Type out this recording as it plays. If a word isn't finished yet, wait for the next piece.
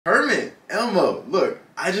Hermit, Elmo, look,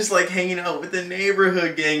 I just like hanging out with the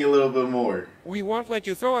neighborhood gang a little bit more. We won't let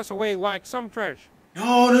you throw us away like some trash.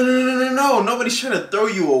 No. Nobody's trying to throw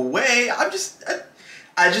you away. I just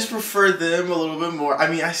prefer them a little bit more. I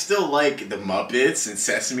mean, I still like the Muppets and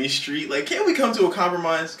Sesame Street. Like, can't we come to a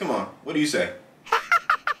compromise? Come on, what do you say?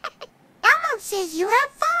 Elmo says you have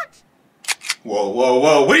fox. Whoa.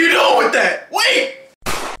 What are you doing with that? Wait!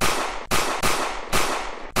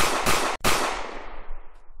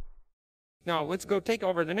 Now let's go take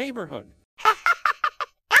over the neighborhood.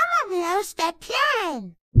 Elmo knows the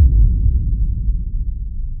plan.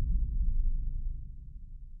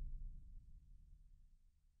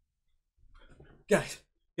 Guys,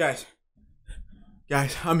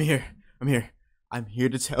 I'm here. I'm here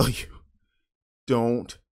to tell you.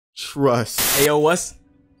 Don't trust. Ayo, what's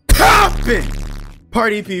poppin'?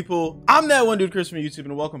 Party people, I'm that one dude, Chris from YouTube,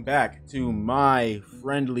 and welcome back to my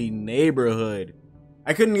friendly neighborhood.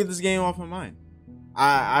 I couldn't get this game off my mind.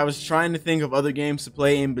 I was trying to think of other games to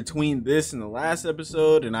play in between this and the last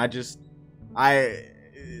episode, and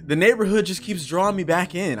the neighborhood just keeps drawing me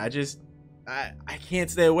back in. I can't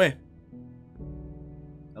stay away.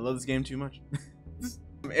 I love this game too much.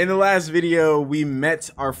 In the last video, we met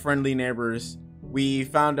our friendly neighbors. We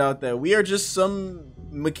found out that we are just some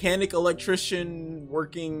mechanic electrician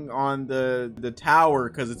working on the tower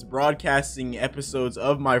because it's broadcasting episodes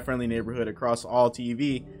of My Friendly Neighborhood across all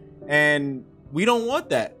TV, and we don't want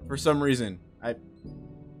that for some reason.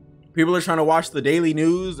 People are trying to watch the daily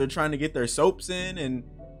news, they're trying to get their soaps in, and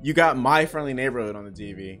you got My Friendly Neighborhood on the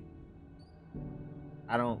TV.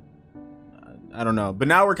 I don't know, but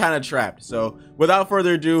now we're kind of trapped. So without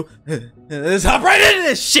further ado, let's hop right into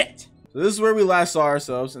this shit. So this is where we last saw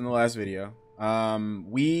ourselves in the last video.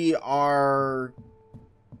 We are,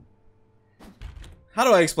 how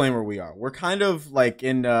do I explain where we are? We're kind of like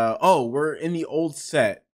in we're in the old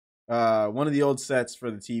set, one of the old sets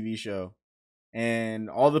for the TV show, and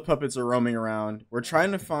all the puppets are roaming around. We're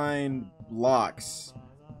trying to find blocks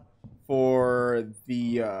for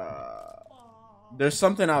the there's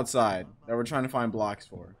something outside that we're trying to find blocks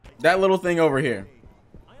for. That little thing over here,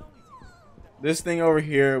 this thing over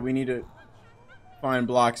here, we need to find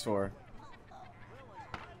blocks for.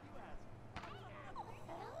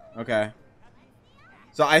 Okay.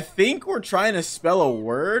 So I think we're trying to spell a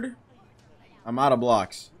word. I'm out of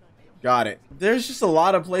blocks. Got it. There's just a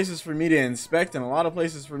lot of places for me to inspect and a lot of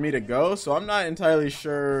places for me to go, so I'm not entirely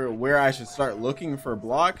sure where I should start looking for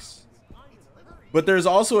blocks. But there's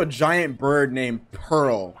also a giant bird named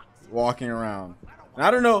Pearl walking around. And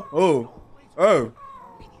I don't know.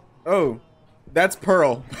 Oh. That's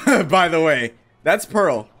Pearl, by the way. That's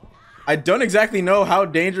Pearl. I don't exactly know how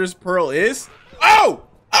dangerous Pearl is.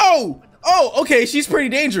 Oh, okay, she's pretty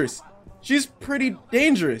dangerous.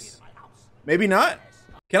 Maybe not.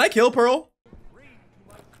 Can I kill Pearl?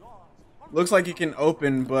 Looks like it can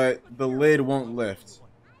open, but the lid won't lift.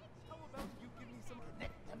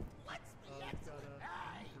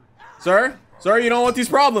 Sir, you don't want these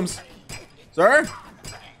problems. Sir?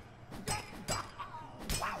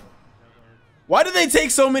 Why do they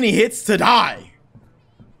take so many hits to die?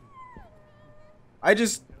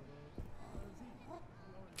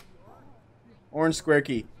 Orange square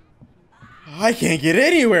key. I can't get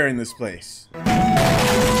anywhere in this place.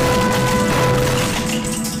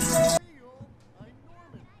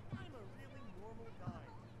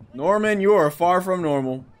 Norman, you are far from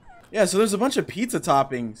normal. Yeah, so there's a bunch of pizza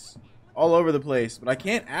toppings all over the place, but I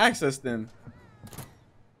can't access them.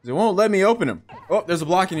 It won't let me open them. Oh, there's a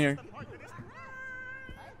block in here.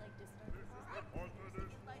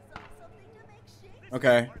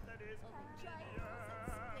 Okay.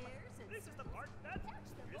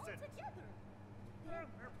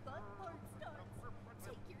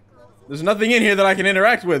 There's nothing in here that I can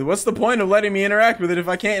interact with. What's the point of letting me interact with it if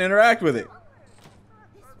I can't interact with it?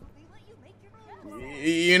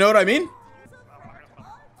 You know what I mean?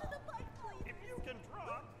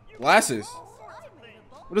 Glasses.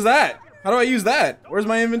 What is that? How do I use that? Where's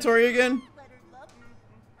my inventory again?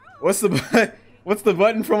 What's the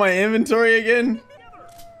button for my inventory again?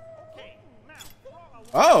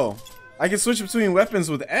 Oh, I can switch between weapons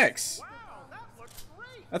with X.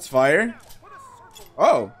 That's fire.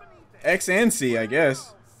 Oh, X and C, I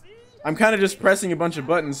guess. I'm kind of just pressing a bunch of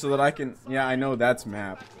buttons so that I can... Yeah, I know that's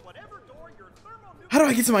map. How do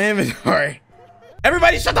I get to my inventory?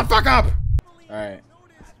 Everybody shut the fuck up! Alright.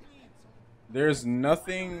 There's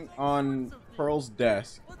nothing on Pearl's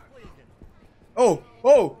desk. Oh!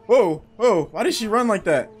 Why did she run like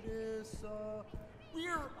that?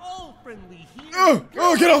 Oh,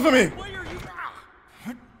 get off of me!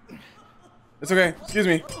 It's okay. Excuse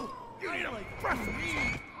me.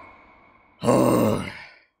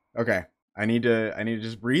 Okay. I need to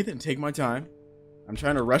just breathe and take my time. I'm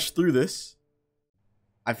trying to rush through this.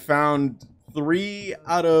 I found 3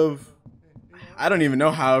 out of, I don't even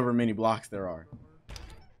know however many blocks there are.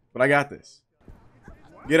 But I got this.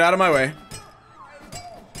 Get out of my way.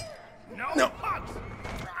 No.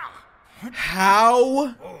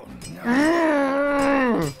 How?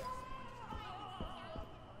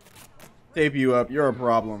 Tape you up. You're a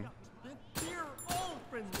problem.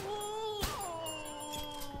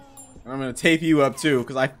 I'm gonna tape you up too,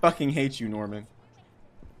 because I fucking hate you, Norman.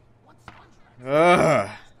 Ugh.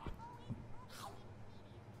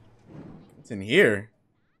 What's in here?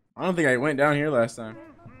 I don't think I went down here last time.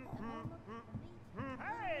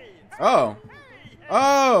 Oh.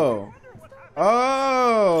 Oh.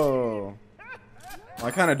 Oh. Well,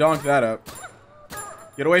 I kind of donked that up.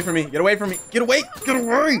 Get away from me. Get away from me. Get away. Get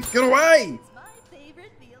away. Get away.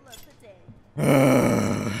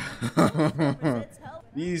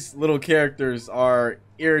 These little characters are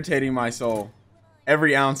irritating my soul.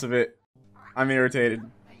 Every ounce of it. I'm irritated.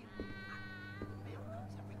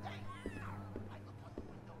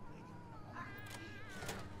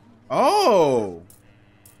 Oh.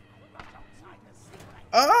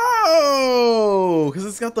 Oh, because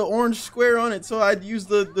it's got the orange square on it, so I'd use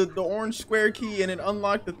the orange square key and it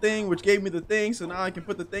unlocked the thing, which gave me the thing, so now I can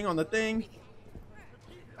put the thing on the thing.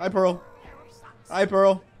 Hi, Pearl. Hi,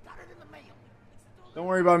 Pearl. Don't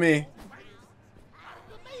worry about me.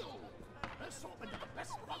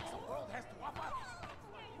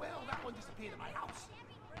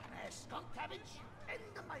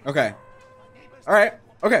 Okay. Alright.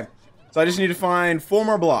 Okay. So I just need to find 4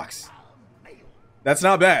 more blocks. That's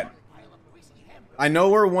not bad. I know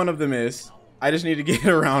where one of them is. I just need to get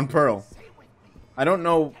around Pearl. I don't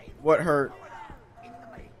know what her...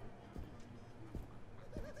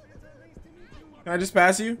 Can I just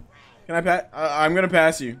pass you? Can I pass? I'm gonna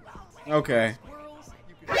pass you. Okay.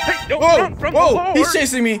 Hey, Whoa! Whoa! He's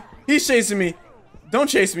chasing me! He's chasing me! Don't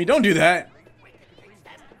chase me! Don't do that!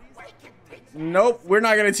 Nope, we're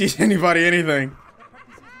not gonna teach anybody anything.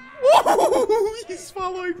 Whoa! He's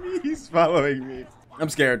following me! He's following me! I'm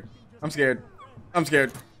scared. I'm scared. I'm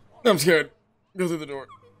scared. I'm scared. Go through the door.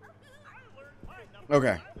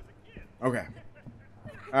 Okay. Okay.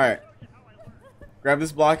 Alright. Grab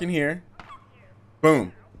this block in here.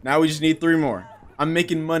 Boom. Now we just need 3 more. I'm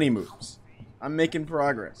making money moves. I'm making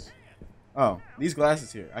progress. Oh, these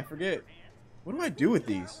glasses here. I forget. What do I do with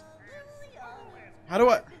these? How do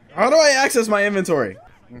I access my inventory?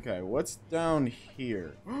 Okay, what's down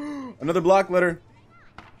here? Another block letter.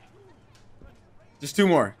 Just 2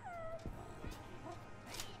 more.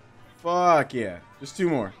 Fuck yeah. Just 2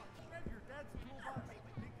 more.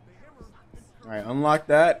 Alright, unlock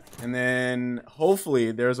that. And then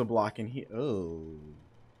hopefully there's a block in here. Oh.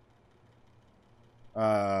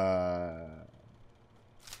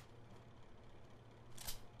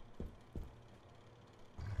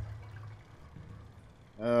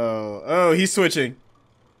 Oh, he's switching.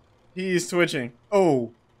 He's switching.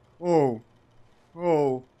 Oh. Oh.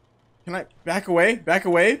 Oh. Can I back away? Back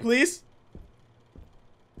away, please?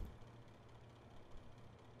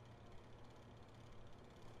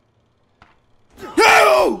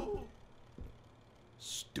 No!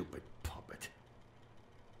 Stupid puppet.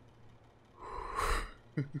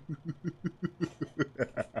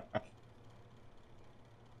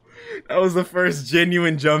 That was the first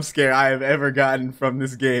genuine jump scare I have ever gotten from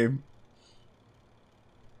this game.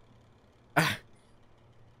 Ah.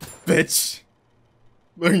 Bitch.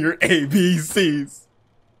 Learn your ABCs.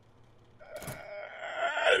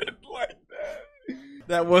 I didn't like that.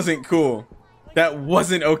 That wasn't cool. That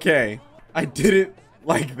wasn't okay. I didn't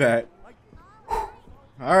like that.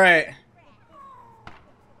 Alright.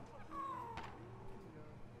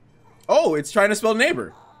 Oh, it's trying to spell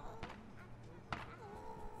neighbor.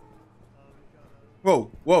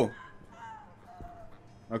 Whoa, whoa.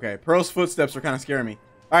 Okay, Pearl's footsteps are kind of scaring me.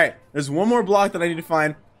 Alright, there's one more block that I need to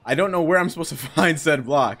find. I don't know where I'm supposed to find said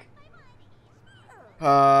block.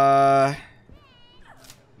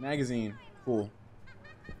 Magazine. Cool.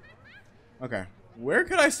 Okay. Where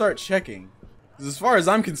could I start checking? Because as far as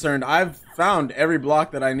I'm concerned, I've found every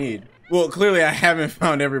block that I need. Well, clearly I haven't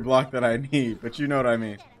found every block that I need, but you know what I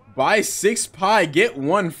mean. Buy 6 pie, get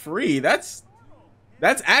 1 free. That's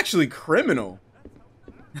actually criminal.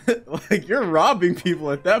 Like, you're robbing people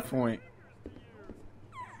at that point.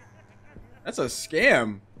 That's a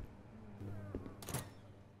scam.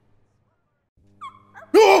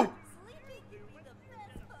 Oh!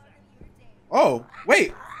 Oh,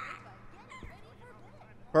 wait.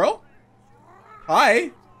 Pearl?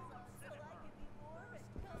 Hi.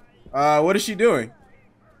 What is she doing?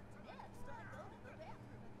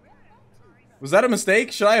 Was that a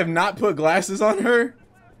mistake? Should I have not put glasses on her?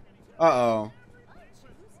 Uh-oh.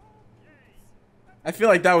 I feel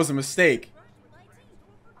like that was a mistake.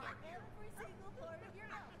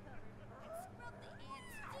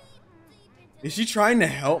 Is she trying to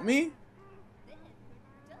help me?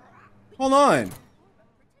 Hold on.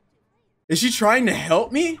 Is she trying to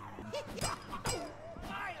help me?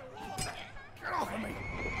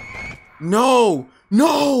 No,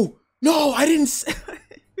 no, no, I didn't save. I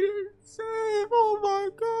didn't save. Oh my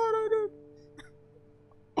God, I didn't.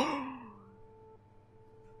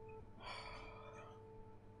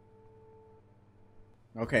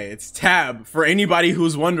 Okay, it's tab. For anybody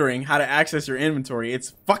who's wondering how to access your inventory,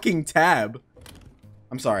 it's fucking tab.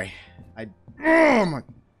 I'm sorry. Oh my.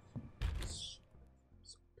 So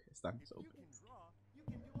pissed. I'm so pissed.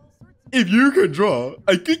 If you could draw,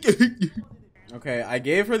 I could. Okay, I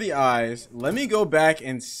gave her the eyes. Let me go back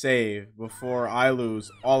and save before I lose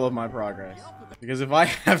all of my progress. Because if I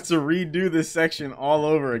have to redo this section all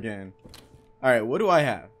over again. Alright, what do I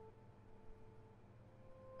have?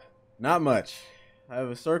 Not much. I have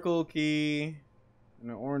a circle key and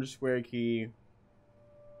an orange square key.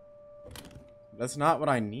 That's not what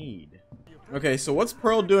I need. Okay, so what's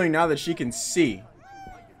Pearl doing now that she can see?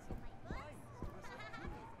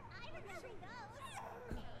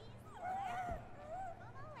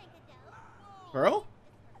 Pearl?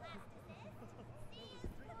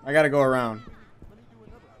 I gotta go around.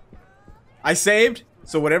 I saved,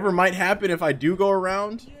 so whatever might happen if I do go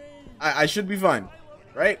around, I should be fine,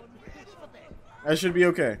 right? I should be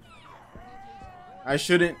okay. I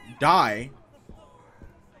shouldn't die.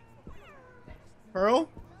 Pearl?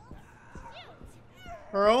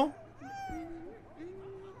 Pearl?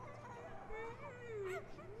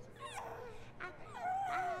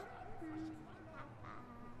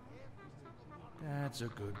 That's a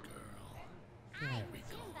good girl. There we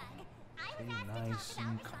go. Be nice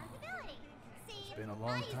and calm. It's been a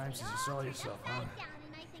long time since you saw yourself, huh?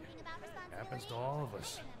 Happens to all of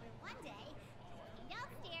us.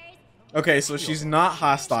 Okay, so she's not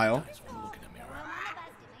hostile.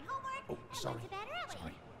 Oh, sorry.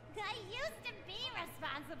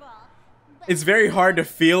 It's very hard to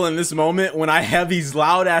feel in this moment when I have these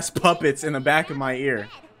loud ass puppets in the back of my ear.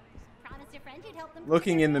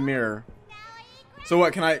 Looking in the mirror. So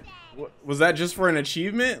what can I... Was that just for an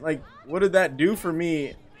achievement? Like, what did that do for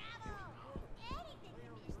me?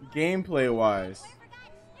 Gameplay wise.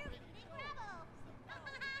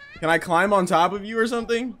 Can I climb on top of you or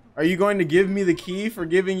something? Are you going to give me the key for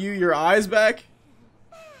giving you your eyes back?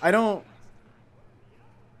 I don't...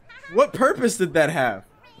 What purpose did that have?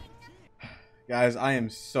 Guys, I am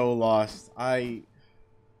so lost. I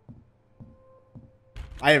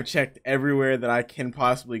have checked everywhere that I can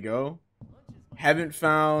possibly go. Haven't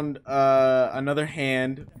found another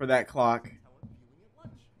hand for that clock.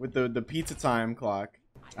 With the pizza time clock.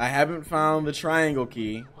 I haven't found the triangle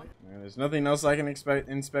key. There's nothing else I can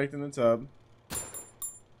inspect in the tub.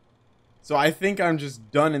 So I think I'm just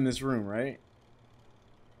done in this room, right?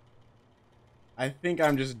 I think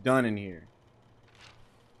I'm just done in here.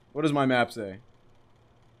 What does my map say?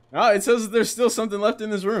 Oh, it says that there's still something left in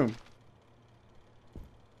this room.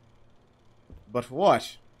 But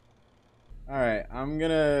what? Alright,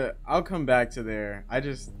 I'll come back to there. I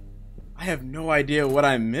have no idea what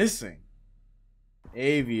I'm missing.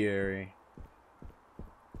 Aviary.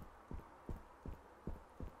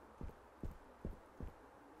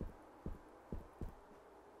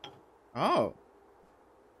 Oh.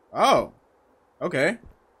 Oh. Okay.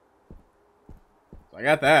 So I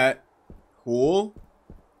got that. Cool.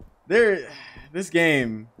 This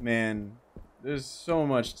game, man, there's so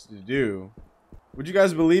much to do. Would you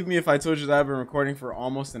guys believe me if I told you that I've been recording for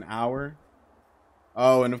almost an hour?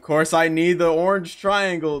 Oh, and of course I need the orange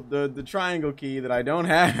triangle, the triangle key that I don't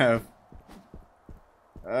have.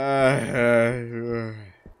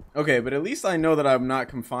 Okay, but at least I know that I'm not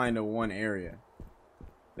confined to one area.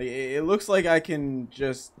 It looks like I can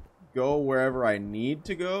just go wherever I need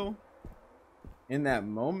to go in that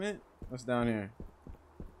moment. What's down here?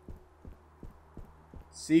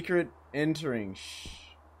 Secret entering. Shh.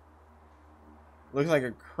 Looks like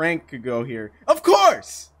a crank could go here. Of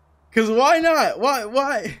course! Because why not?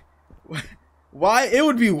 Why? It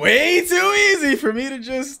would be way too easy for me to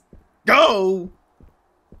just go.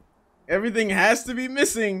 Everything has to be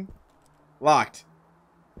missing. Locked.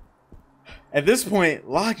 At this point,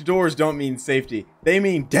 locked doors don't mean safety. They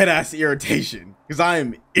mean dead-ass irritation. Because I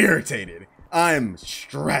am irritated. I'm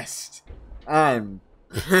stressed. I'm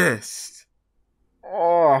pissed.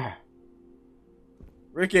 Oh.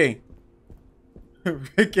 Ricky.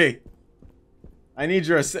 Ricky. I need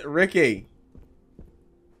your Ricky.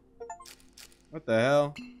 What the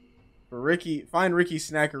hell? For Ricky, find Ricky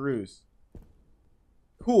Snackaroos.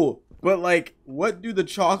 Cool, but like, what do the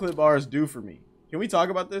chocolate bars do for me? Can we talk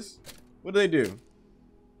about this? What do they do?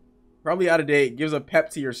 Probably out of date. Gives a pep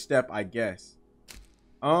to your step, I guess.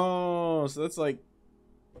 Oh, so that's like...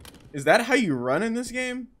 Is that how you run in this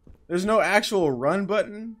game? There's no actual run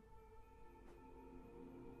button?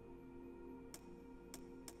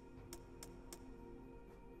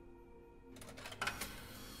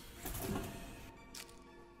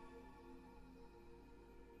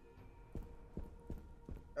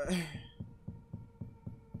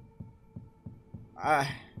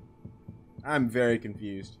 I'm very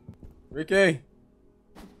confused. Ricky!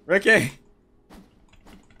 Ricky!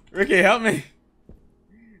 Ricky, help me!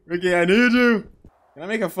 Ricky, I need you! Can I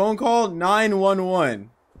make a phone call? 911.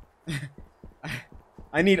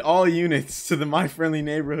 I need all units to the My Friendly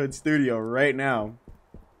Neighborhood studio right now.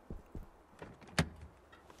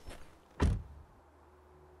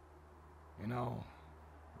 You know,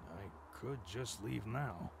 I could just leave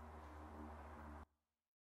now.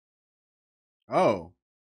 Oh.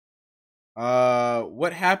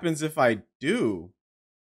 What happens if I do?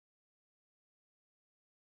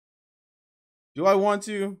 Do I want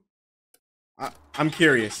to? I'm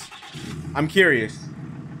curious. I'm curious.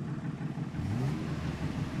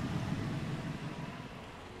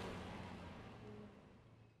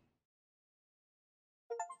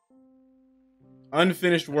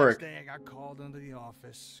 Unfinished work. The next day I got called into the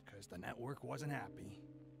office because the network wasn't happy.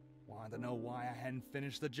 Wanted to know why I hadn't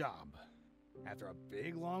finished the job. After a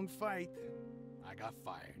big long fight, I got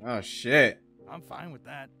fired. Oh shit. I'm fine with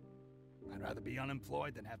that. I'd rather be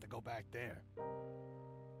unemployed than have to go back there.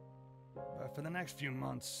 But for the next few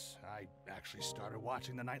months, I actually started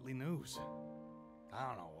watching the nightly news. I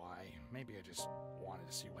don't know why. Maybe I just wanted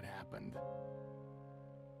to see what happened.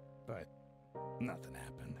 But nothing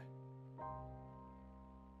happened.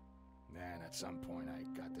 Then at some point I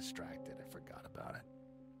got distracted and forgot about it.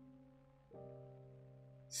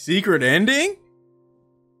 Secret ending?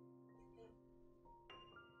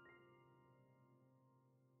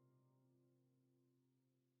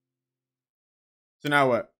 So now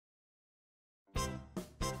what?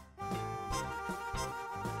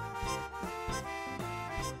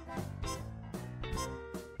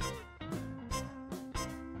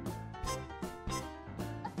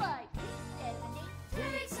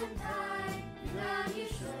 Take some time, now you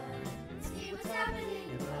should see what's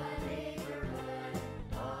happening in the neighborhood.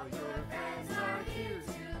 All your friends are here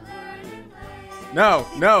to learn and play. No,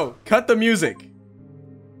 no, cut the music.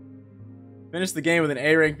 Finish the game with an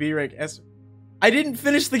A rank, B rank, S. I didn't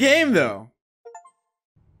finish the game though.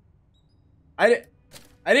 I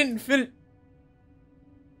didn't finish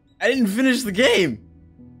the game.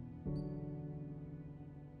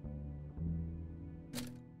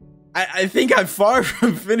 I think I'm far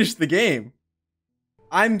from finished the game.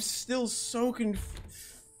 I'm still so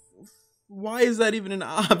why is that even an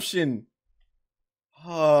option?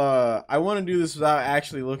 I want to do this without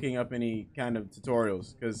actually looking up any kind of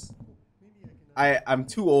tutorials because I'm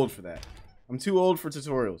too old for that. I'm too old for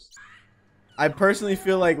tutorials. I personally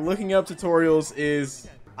feel like looking up tutorials is...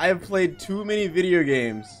 I have played too many video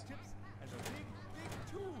games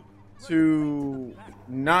to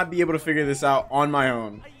not be able to figure this out on my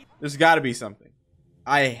own. There's got to be something.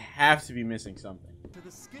 I have to be missing something. To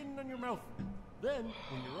the skin on your mouth. Then,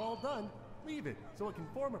 when you're all done, leave it so it can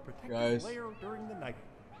form a protective layer during the night.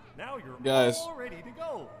 Now you're all ready to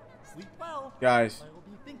go. Sleep well. Guys. I will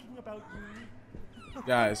be thinking about you.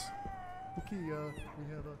 Guys. Okay, we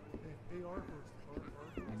have a AR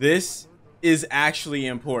for This is actually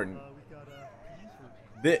important.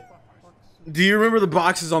 Do you remember the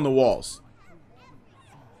boxes on the walls?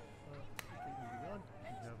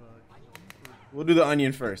 We'll do the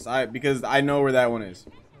onion first, because I know where that one is.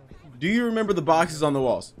 Do you remember the boxes on the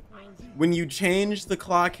walls? When you change the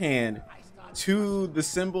clock hand to the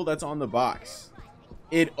symbol that's on the box,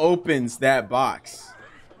 it opens that box.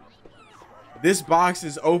 This box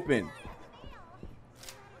is open.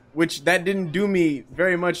 Which, that didn't do me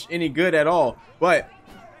very much any good at all, but...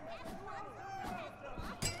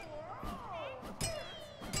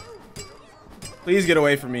 Please get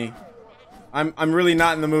away from me. I'm really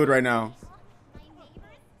not in the mood right now.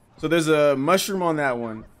 So there's a mushroom on that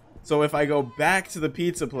one. So if I go back to the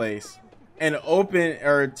pizza place and open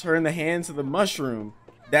or turn the hand to the mushroom,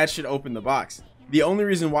 that should open the box. The only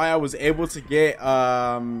reason why I was able to get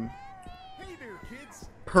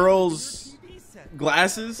Pearl's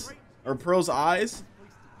glasses or Pearl's eyes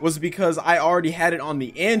was because I already had it on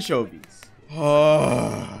the anchovies.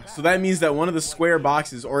 So that means that one of the square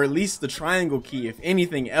boxes, or at least the triangle key, if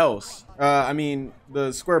anything else, I mean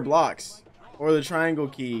the square blocks, or the triangle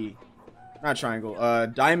key, not triangle,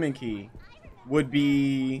 diamond key would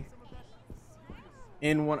be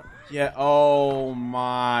in one. Yeah. Oh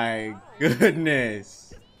my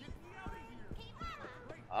goodness.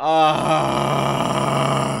 I'm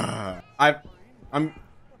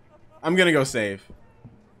gonna go save.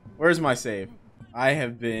 Where's my save? I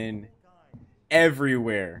have been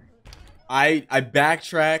everywhere. I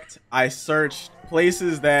backtracked. I searched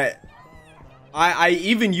places that I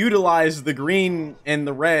even utilized the green and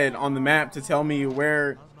the red on the map to tell me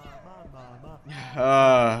where.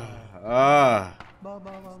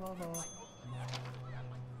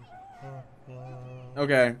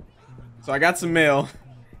 Okay, so I got some mail,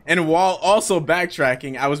 and while also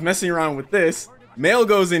backtracking, I was messing around with this. Mail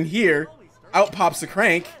goes in here, out pops a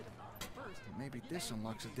crank. Maybe this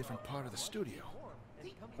unlocks a different part of the studio.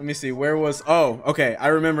 Let me see, where was, oh, okay, I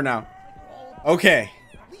remember now. Okay.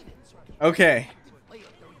 Okay.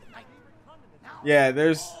 Yeah,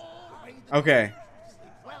 there's, okay.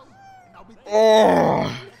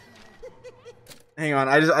 Oh. Hang on,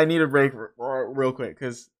 I need a break real quick,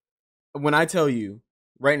 because when I tell you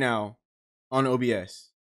right now on OBS,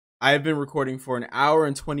 I have been recording for an hour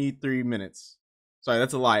and 23 minutes. Sorry,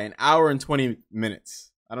 that's a lie. An hour and 20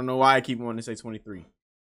 minutes. I don't know why I keep wanting to say 23.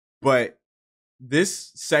 But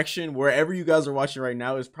this section, wherever you guys are watching right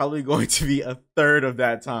now, is probably going to be a third of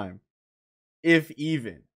that time. If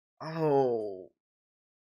even. Oh.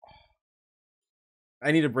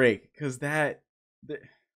 I need a break, because that...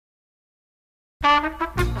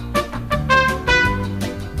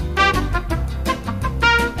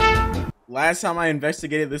 Last time I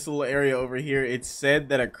investigated this little area over here, it said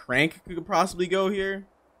that a crank could possibly go here.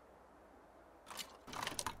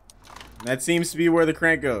 And that seems to be where the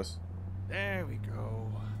crank goes. There we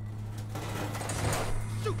go.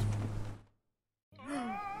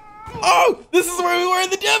 Oh, this is where we were in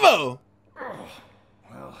the demo.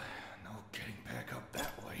 Well, no getting back up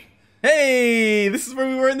that way. Hey, this is where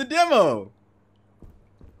we were in the demo.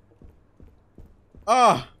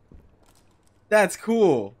 Oh, that's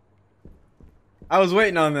cool. I was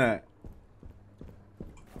waiting on that.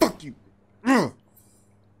 Fuck you.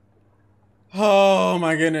 Oh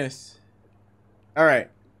my goodness. All right.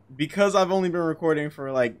 Because I've only been recording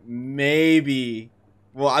for like maybe,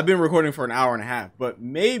 well, I've been recording for an hour and a half, but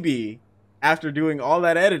maybe after doing all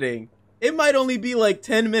that editing, it might only be like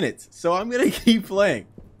 10 minutes. So I'm going to keep playing.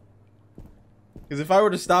 Because if I were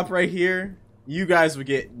to stop right here, you guys would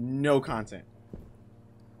get no content.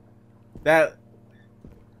 That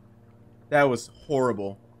was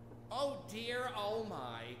horrible. Oh dear, oh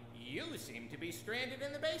my. You seem to be stranded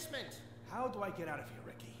in the basement. How do I get out of here,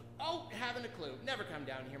 Ricky? Oh, haven't a clue. Never come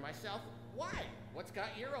down here myself. Why? What's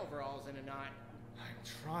got your overalls in a knot? I'm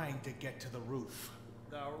trying to get to the roof.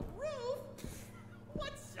 The roof?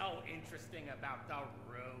 What's so interesting about the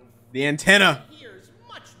roof? The antenna. Here's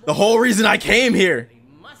much more. The whole reason I came here.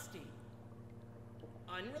 Musty.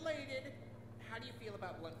 Unrelated. How do you feel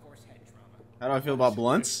about blunt force head trauma? How do I feel about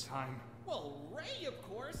blunts? Time. Well, Ray, of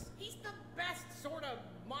course. He's the best sort of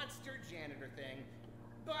monster janitor thing.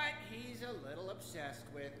 But he's a little obsessed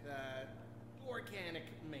with, organic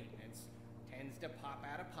maintenance. Tends to pop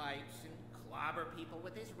out of pipes and clobber people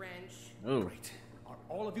with his wrench. Oh. Great. Are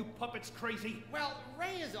all of you puppets crazy? Well,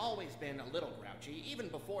 Ray has always been a little grouchy, even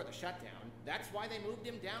before the shutdown. That's why they moved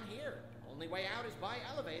him down here. Only way out is by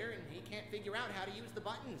elevator, and he can't figure out how to use the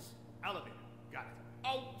buttons. Elevator. Got it.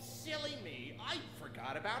 Oh, silly me. I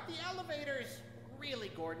forgot about the elevators. Really,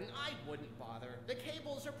 Gordon, I wouldn't bother. The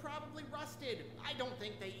cables are probably rusted. I don't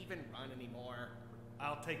think they even run anymore.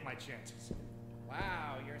 I'll take my chances.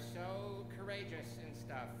 Wow, you're so courageous and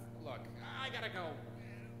stuff. Look, I gotta go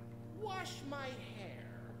wash my hair.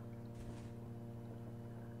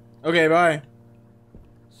 Okay, bye.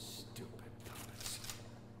 Stupid puppets.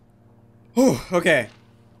 Whew, okay.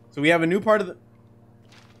 So we have a new part of the...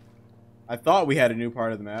 I thought we had a new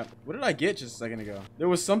part of the map. What did I get just a second ago? There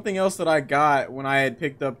was something else that I got when I had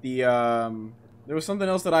picked up the, There was something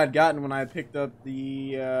else that I had gotten when I had picked up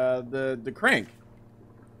the crank.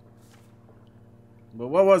 But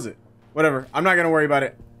what was it? Whatever. I'm not gonna worry about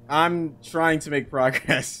it. I'm trying to make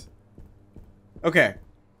progress. Okay.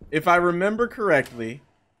 If I remember correctly...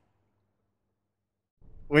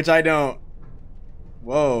 Which I don't...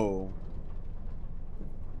 Whoa.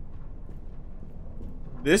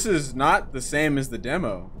 This is not the same as the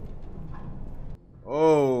demo.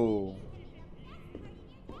 Oh.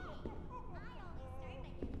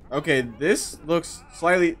 Okay, this looks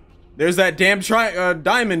slightly... There's that damn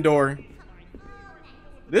diamond door.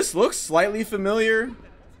 This looks slightly familiar.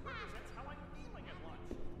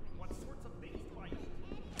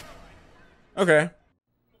 Okay.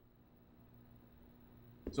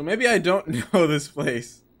 So maybe I don't know this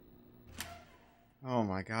place. Oh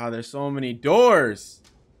my god, there's so many doors.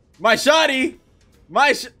 My shoddy!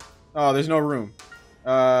 Oh, there's no room.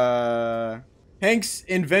 Hank's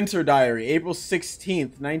Inventor Diary, April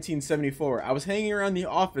 16th, 1974. I was hanging around the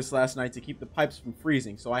office last night to keep the pipes from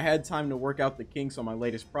freezing, so I had time to work out the kinks on my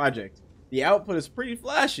latest project. The output is pretty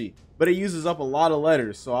flashy, but it uses up a lot of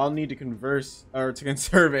letters, so I'll need to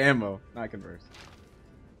conserve ammo. Not converse.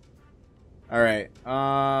 Alright,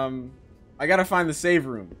 I gotta find the save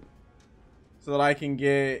room so that I can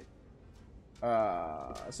get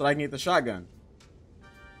the shotgun.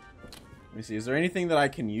 Let me see. Is there anything that I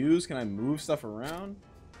can use? Can I move stuff around?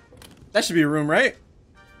 That should be a room, right?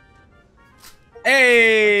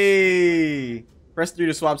 Hey! Press 3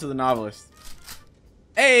 to swap to the novelist.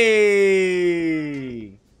 Hey!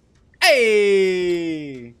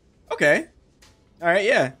 Hey! Okay. Alright,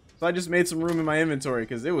 yeah. So I just made some room in my inventory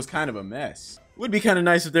because it was kind of a mess. Would be kind of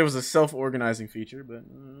nice if there was a self-organizing feature, but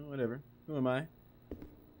whatever. Who am I?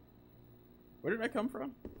 Where did I come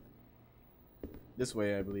from? This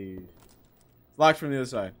way, I believe. It's locked from the other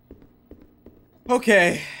side.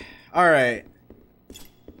 Okay. Alright.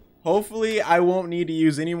 Hopefully, I won't need to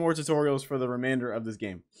use any more tutorials for the remainder of this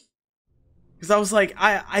game. Because I was like,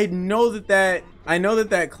 I know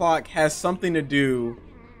that clock has something to do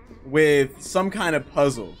with some kind of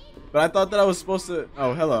puzzle. But I thought that I was supposed to...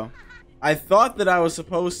 Oh, hello. I thought that I was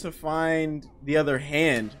supposed to find the other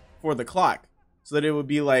hand for the clock. So that it would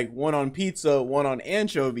be like one on pizza, one on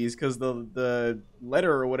anchovies, because the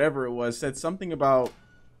letter or whatever it was said something about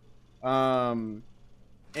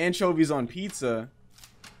anchovies on pizza,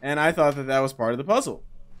 and I thought that that was part of the puzzle,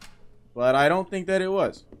 but I don't think that it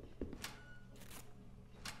was.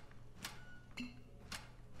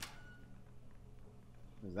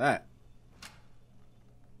 What's that?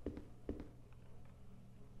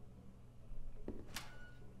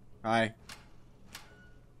 Hi.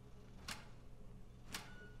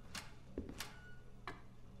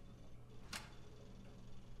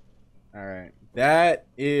 Alright, that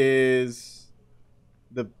is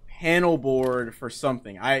the panel board for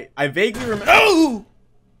something. I vaguely remember. Oh!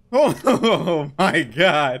 Oh my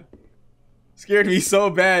god. Scared me so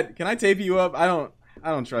bad. Can I tape you up? I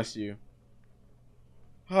don't trust you.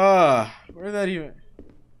 Where did that even...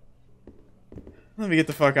 Let me get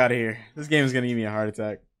the fuck out of here. This game is gonna give me a heart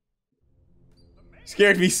attack.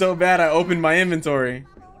 Scared me so bad I opened my inventory.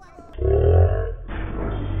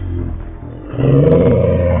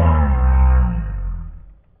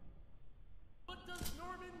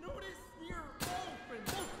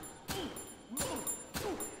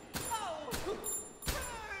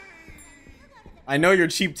 I know your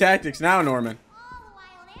cheap tactics now, Norman.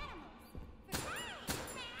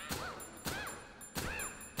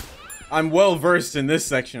 I'm well versed in this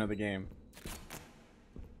section of the game.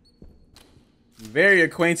 Very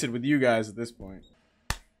acquainted with you guys at this point.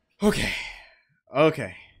 Okay.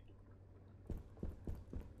 Okay.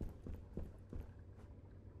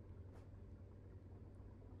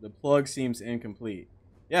 The plug seems incomplete.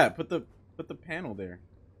 Yeah, put the panel there.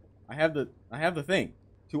 I have the thing.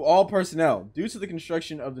 To all personnel, due to the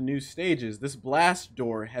construction of the new stages, this blast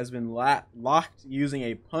door has been locked using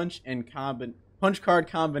a punch card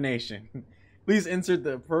combination. Please insert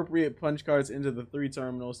the appropriate punch cards into the 3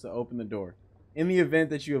 terminals to open the door. In the event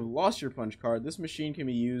that you have lost your punch card, this machine can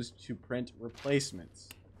be used to print replacements.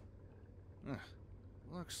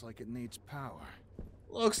 Looks like it needs power.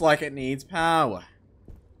 Looks like it needs power.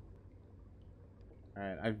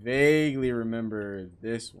 Alright, I vaguely remember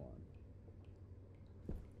this one.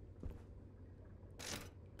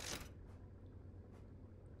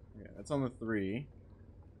 That's on the 3.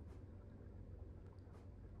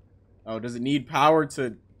 Oh, does it need power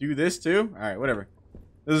to do this too? Alright, whatever.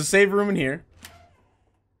 There's a save room in here,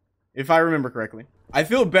 if I remember correctly. I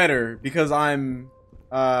feel better because I'm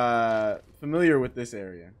familiar with this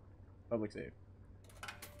area. Public save.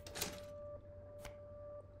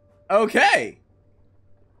 Okay.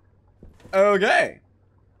 Okay.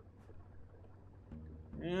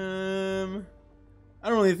 I don't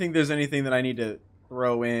really think there's anything that I need to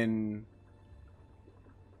throw in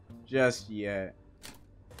just yet.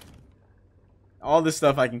 All this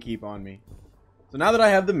stuff I can keep on me. So now that I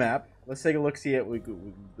have the map, let's take a look see at let's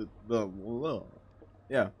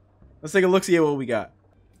take a look see at what we got.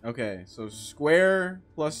 Okay, so square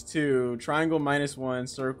 +2, triangle -1,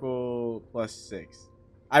 circle +6.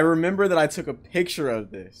 I remember that I took a picture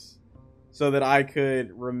of this so that I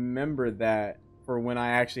could remember that for when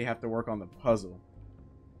I actually have to work on the puzzle.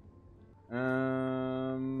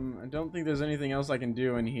 I don't think there's anything else I can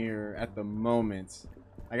do in here at the moment.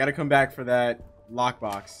 I gotta come back for that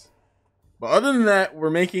lockbox. But other than that, we're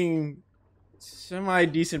making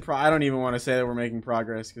semi-decent I don't even want to say that we're making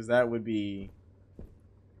progress, because that would be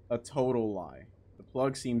a total lie. The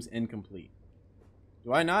plug seems incomplete.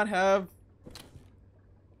 Do I not have...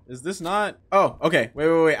 Is this not... Oh, okay.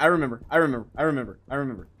 Wait. I remember. I'm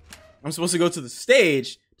supposed to go to the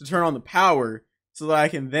stage to turn on the power so that I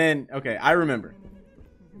can then... Okay, I remember.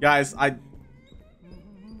 Guys, And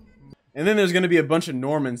then there's going to be a bunch of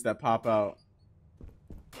Normans that pop out.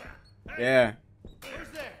 Yeah.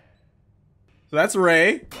 So that's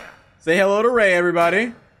Ray. Say hello to Ray,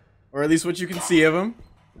 everybody. Or at least what you can see of him.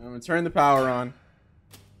 I'm going to turn the power on.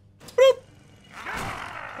 Boop.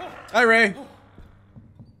 Hi, Ray.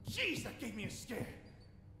 Jeez, that gave me a scare.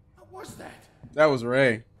 What was that? That was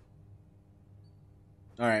Ray.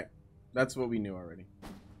 Alright. That's what we knew already.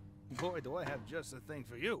 Boy, do I have just the thing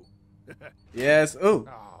for you. Yes. Ooh.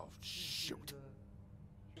 Oh, shoot.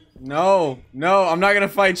 No. No, I'm not going to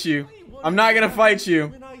fight you. I'm not going to fight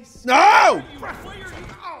you. No!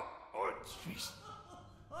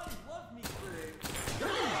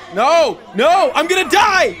 No! No! I'm going to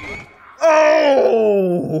die!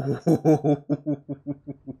 Oh!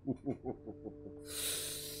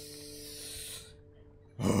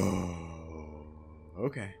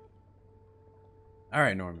 Okay. All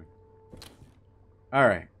right, Norman. All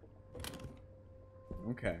right.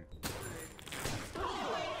 Okay.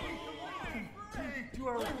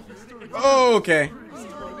 Okay.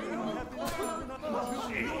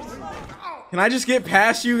 Can I just get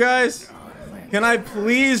past you guys? Can I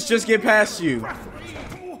please just get past you?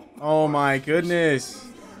 Oh my goodness.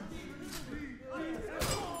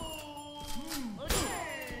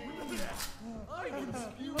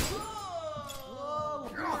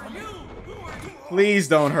 Please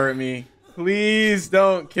don't hurt me. Please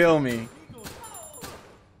don't kill me.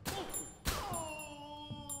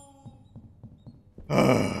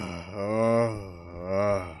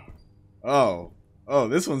 Oh,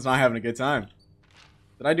 this one's not having a good time.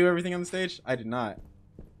 Did I do everything on the stage? I did not.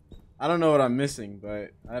 I don't know what I'm missing,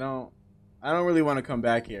 but I don't really want to come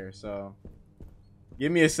back here, so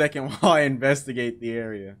give me a second while I investigate the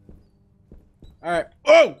area. Alright.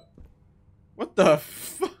 Oh! What the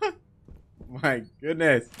fuck? My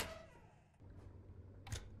goodness.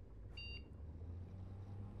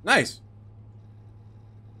 Nice.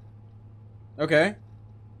 Okay.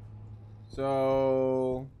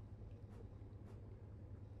 So...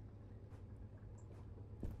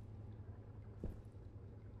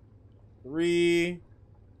 Three,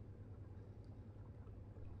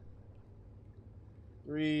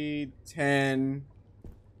 10,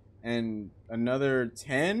 and another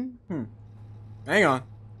 10? Hang on.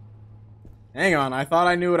 I thought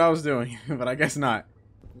I knew what I was doing, but I guess not.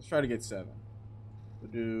 Let's try to get 7.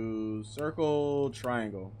 We'll do circle,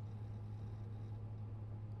 triangle.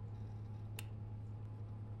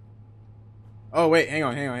 Oh, wait, hang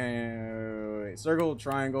on. Wait. Circle,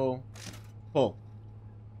 triangle, pull.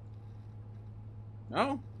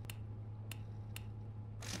 No?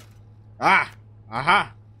 Ah!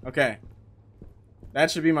 Aha! Okay. That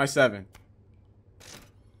should be my 7.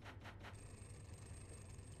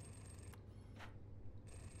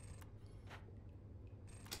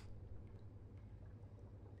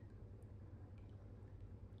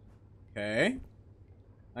 Okay.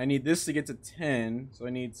 I need this to get to 10, so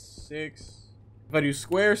I need 6. If I do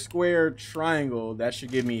square, square, triangle, that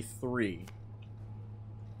should give me 3.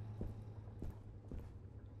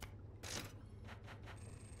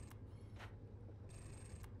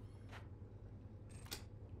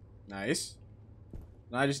 Nice.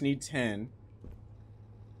 Now I just need 10.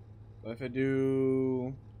 So if I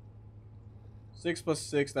do 6 plus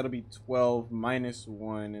 6, that'll be 12. Minus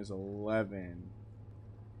 1 is 11.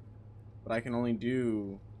 But I can only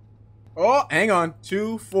do... Oh, hang on.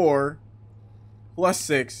 2, 4, plus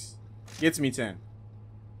 6 gets me 10.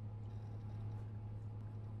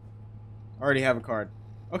 Already have a card.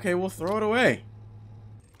 Okay, we'll throw it away.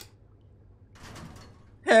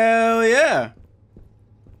 Hell yeah.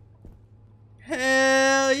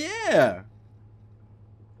 Hell yeah.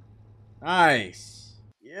 Nice.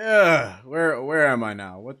 Yeah. Where am I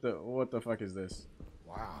now? What the fuck is this?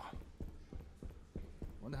 Wow.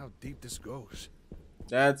 Wonder how deep this goes.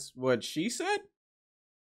 That's what she said?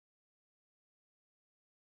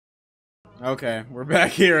 Okay, we're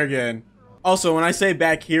back here again. Also, when I say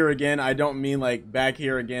back here again, I don't mean like back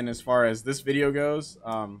here again as far as this video goes.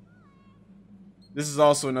 This is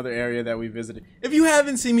also another area that we visited. If you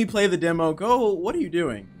haven't seen me play the demo, what are you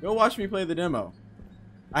doing? Go watch me play the demo.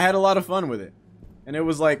 I had a lot of fun with it. And it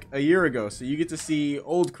was like a year ago, so you get to see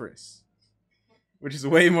old Chris. Which is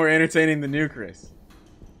way more entertaining than new Chris.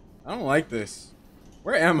 I don't like this.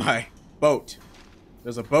 Where am I? boat.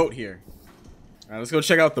 There's a boat here. All right, let's go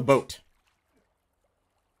check out the boat.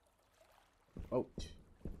 Boat.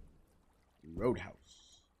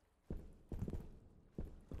 Roadhouse.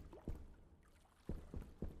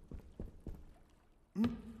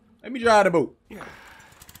 Let me drive the boat. Yeah.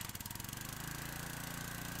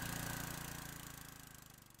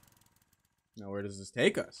 Now, where does this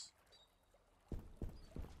take us?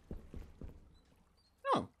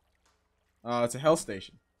 Oh. It's a hell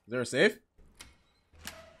station. Is there a safe?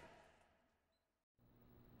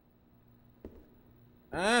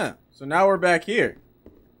 Ah, so now we're back here.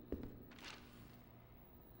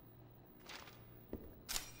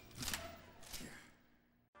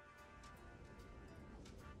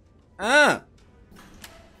 Ah.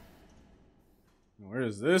 Where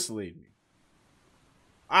does this lead me?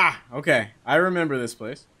 Ah, okay. I remember this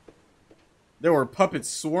place. There were puppets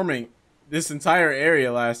swarming this entire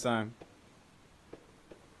area last time.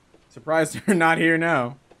 Surprised they're not here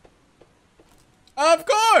now. Of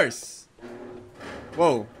course!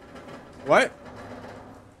 Whoa. What?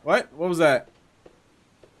 What? What was that?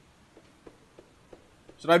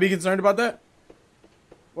 Should I be concerned about that?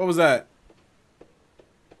 What was that?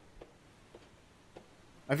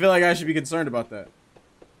 I feel like I should be concerned about that.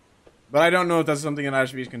 But I don't know if that's something that I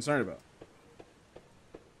should be concerned about.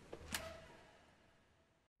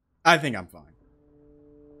 I think I'm fine.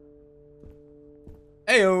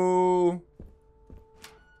 Heyo!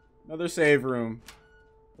 Another save room.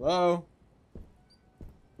 Hello?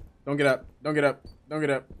 Don't get up. Don't get up. Don't get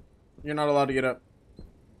up. You're not allowed to get up.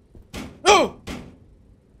 Oh!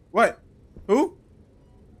 What? Who?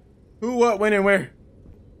 Who, what, when, and where?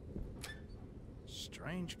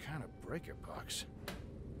 Strange kind of breaker box.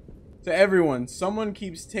 To everyone, someone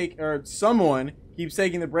keeps taking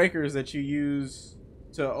the breakers that you use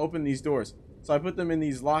to open these doors. So I put them in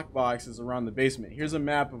these lock boxes around the basement. Here's a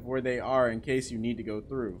map of where they are in case you need to go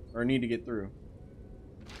through or need to get through.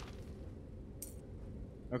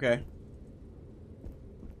 Okay.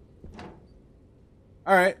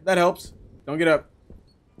 All right, that helps. Don't get up.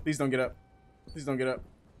 Please don't get up. Please don't get up.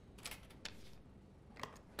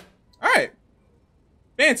 All right.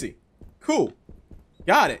 Fancy. Cool.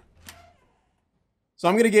 Got it. So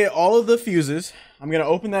I'm going to get all of the fuses. I'm going to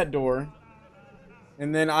open that door.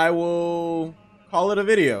 And then I will call it a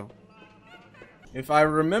video. If I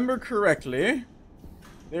remember correctly,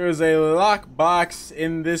 there is a lock box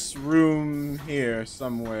in this room here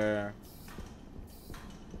somewhere.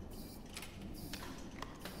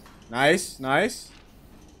 Nice, nice.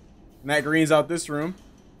 And that greens out this room.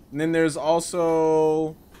 And then there's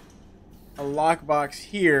also a lockbox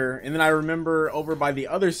here. And then I remember over by the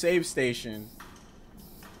other save station,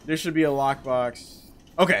 there should be a lockbox.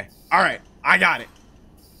 Okay, all right, I got it.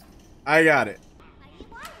 I got it.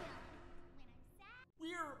 We're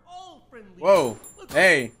all friendly. Whoa.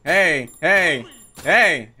 Hey, hey, hey,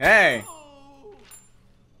 hey, hey.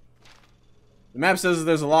 The map says that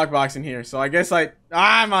there's a lockbox in here, so I guess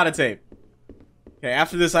I'm out of tape. Okay,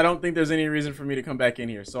 after this, I don't think there's any reason for me to come back in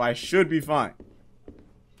here, so I should be fine.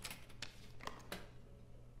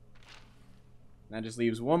 That just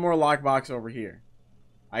leaves one more lockbox over here.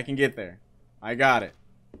 I can get there. I got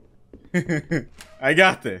it. I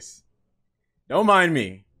got this. Don't mind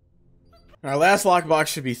me. Our last lockbox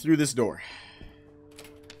should be through this door.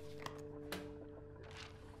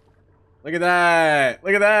 Look at that!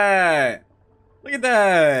 Look at that! Look at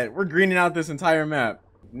that! We're greening out this entire map.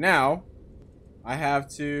 Now, I have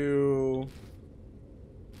to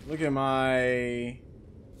look at my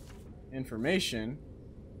information.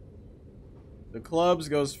 The clubs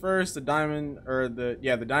goes first, the diamond, or the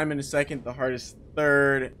diamond is second, the heart is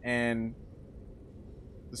third, and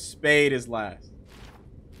the spade is last.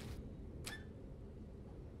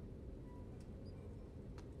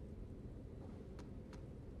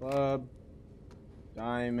 Club,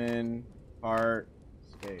 diamond, heart,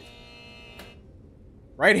 spade.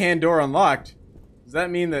 Right hand door unlocked. Does that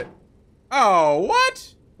mean that... Oh,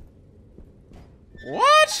 what?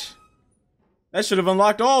 What? That should have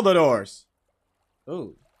unlocked all the doors.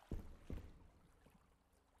 Oh.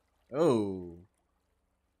 Oh.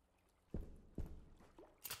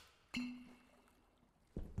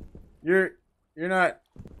 You're not...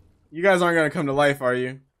 You guys aren't gonna come to life, are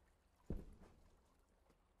you?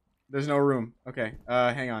 There's no room. Okay,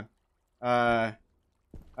 hang on.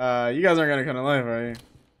 You guys aren't gonna come to life, are you?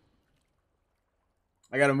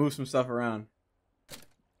 I gotta move some stuff around.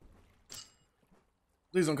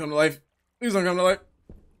 Please don't come to life. Please don't come to life.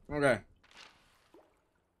 Okay.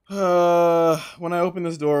 When I open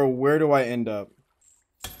this door, where do I end up?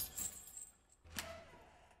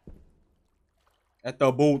 At the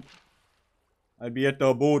boat. I'd be at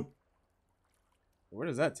the boat. Where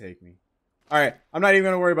does that take me? All right, I'm not even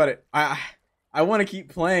gonna worry about it. I want to keep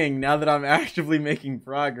playing now that I'm actively making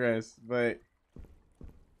progress, but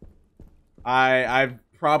I've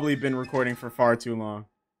probably been recording for far too long.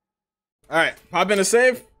 All right, pop in a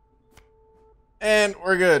save, and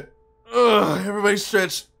we're good. Ugh, everybody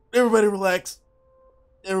stretch. Everybody relax.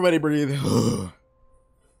 Everybody breathe.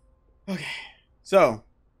 Okay, so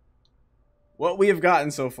what we have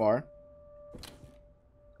gotten so far,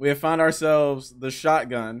 we have found ourselves the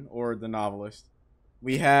shotgun, or the novelist.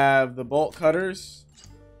 We have the bolt cutters,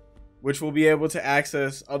 which will be able to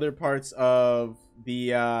access other parts of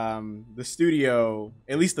the studio,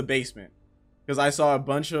 at least the basement, because I saw a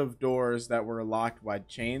bunch of doors that were locked by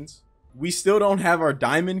chains. We still don't have our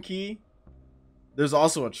diamond key. There's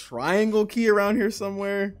also a triangle key around here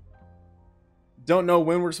somewhere. Don't know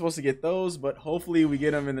when we're supposed to get those, but hopefully we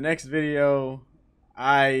get them in the next video.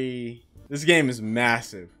 This game is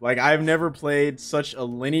massive. Like, I've never played such a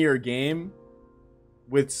linear game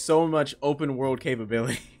with so much open world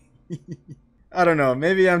capability. I don't know.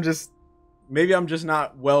 Maybe I'm just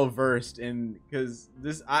not well versed in, because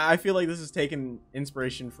I feel like this is taking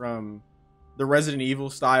inspiration from the Resident Evil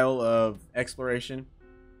style of exploration.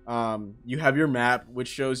 You have your map, which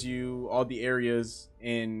shows you all the areas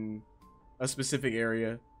in a specific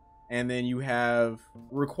area, and then you have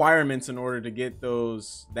requirements in order to get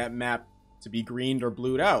that map to be greened or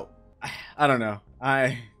blued out. I don't know.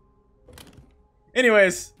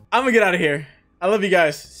 Anyways, I'm gonna get out of here. I love you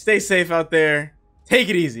guys. Stay safe out there. Take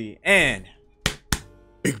it easy, and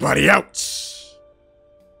big body out.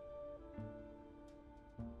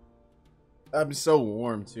 I'm so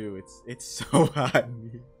warm too. It's so hot in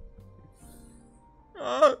here.